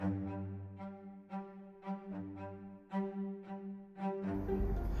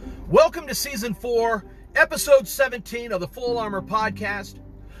Welcome to Season 4, Episode 17 of the Full Armor Podcast.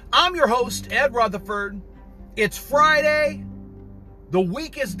 I'm your host, Ed Rutherford. It's Friday, the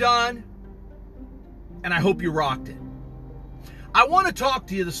week is done, and I hope you rocked it. I want to talk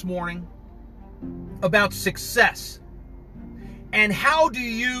to you this morning about success. And how do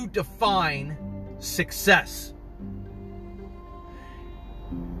you define success?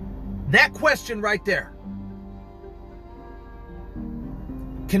 That question right there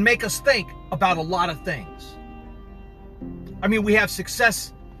can make us think about a lot of things. I mean, we have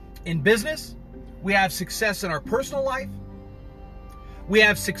success in business. We have success in our personal life. We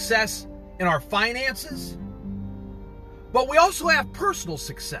have success in our finances. But we also have personal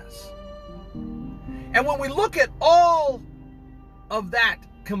success. And when we look at all of that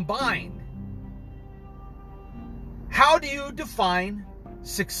combined, how do you define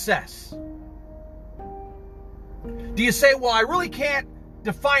success? Do you say, well, I really can't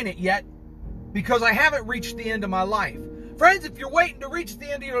define it yet because I haven't reached the end of my life? Friends, if you're waiting to reach the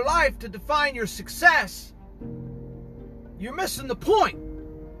end of your life to define your success, you're missing the point.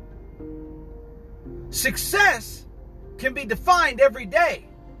 Success can be defined every day.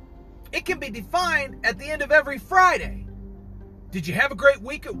 It can be defined at the end of every Friday. Did you have a great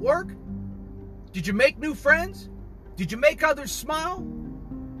week at work? Did you make new friends? Did you make others smile?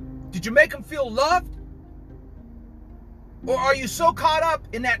 Did you make them feel loved? Or are you so caught up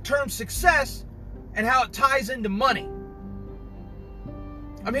in that term success and how it ties into money?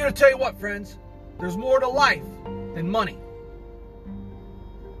 I'm here to tell you what, friends. There's more to life than money.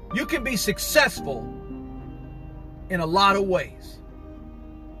 You can be successful in a lot of ways.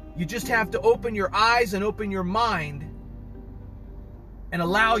 You just have to open your eyes and open your mind and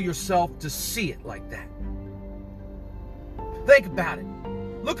allow yourself to see it like that. Think about it.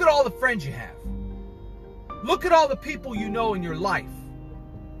 Look at all the friends you have. Look at all the people you know in your life.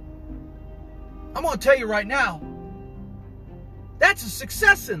 I'm going to tell you right now, that's a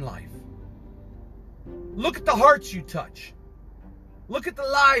success in life. Look at the hearts you touch. Look at the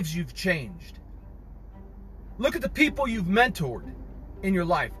lives you've changed. Look at the people you've mentored in your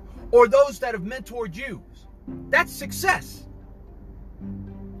life, or those that have mentored you. That's success.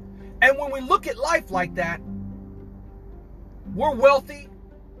 And when we look at life like that, we're wealthy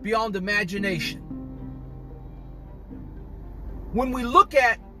beyond imagination. When we look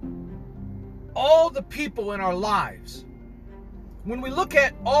at all the people in our lives, when we look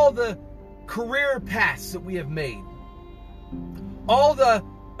at all the career paths that we have made, all the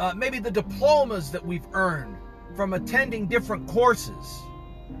maybe the diplomas that we've earned from attending different courses,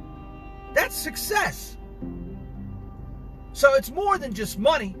 that's success. So it's more than just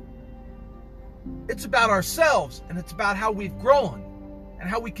money. It's about ourselves, and it's about how we've grown and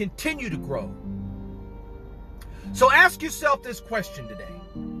how we continue to grow. So ask yourself this question today.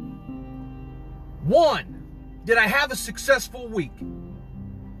 1, did I have a successful week?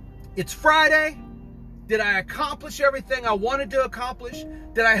 It's Friday. Did I accomplish everything I wanted to accomplish?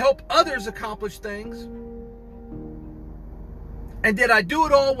 Did I help others accomplish things? And did I do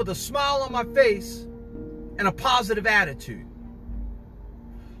it all with a smile on my face and a positive attitude?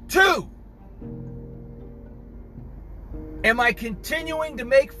 2, am I continuing to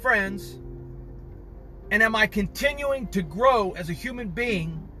make friends? And am I continuing to grow as a human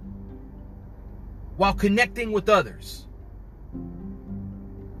being while connecting with others?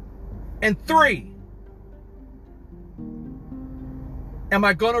 And 3, am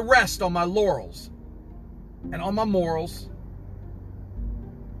I going to rest on my laurels and on my morals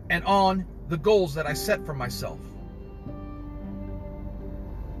and on the goals that I set for myself?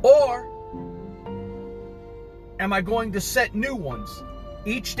 Or am I going to set new ones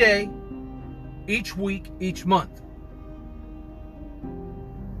each day, each week, each month?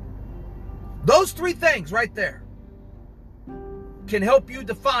 Those 3 things right there can help you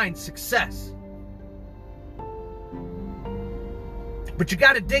define success. But you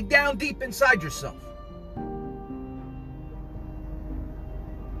got to dig down deep inside yourself.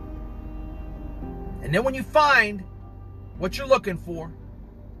 And then when you find what you're looking for,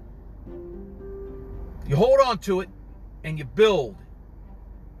 you hold on to it and you build.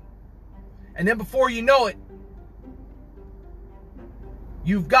 And then before you know it,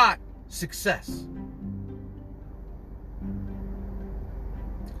 you've got success.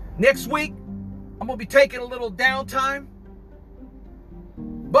 Next week, I'm going to be taking a little downtime,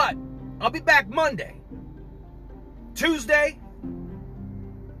 but I'll be back Monday, Tuesday,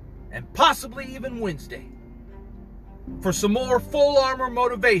 and possibly even Wednesday for some more full armor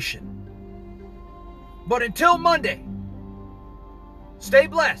motivation. But until Monday, stay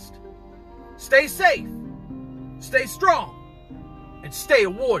blessed, stay safe, stay strong, and stay a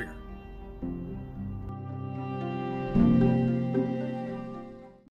warrior.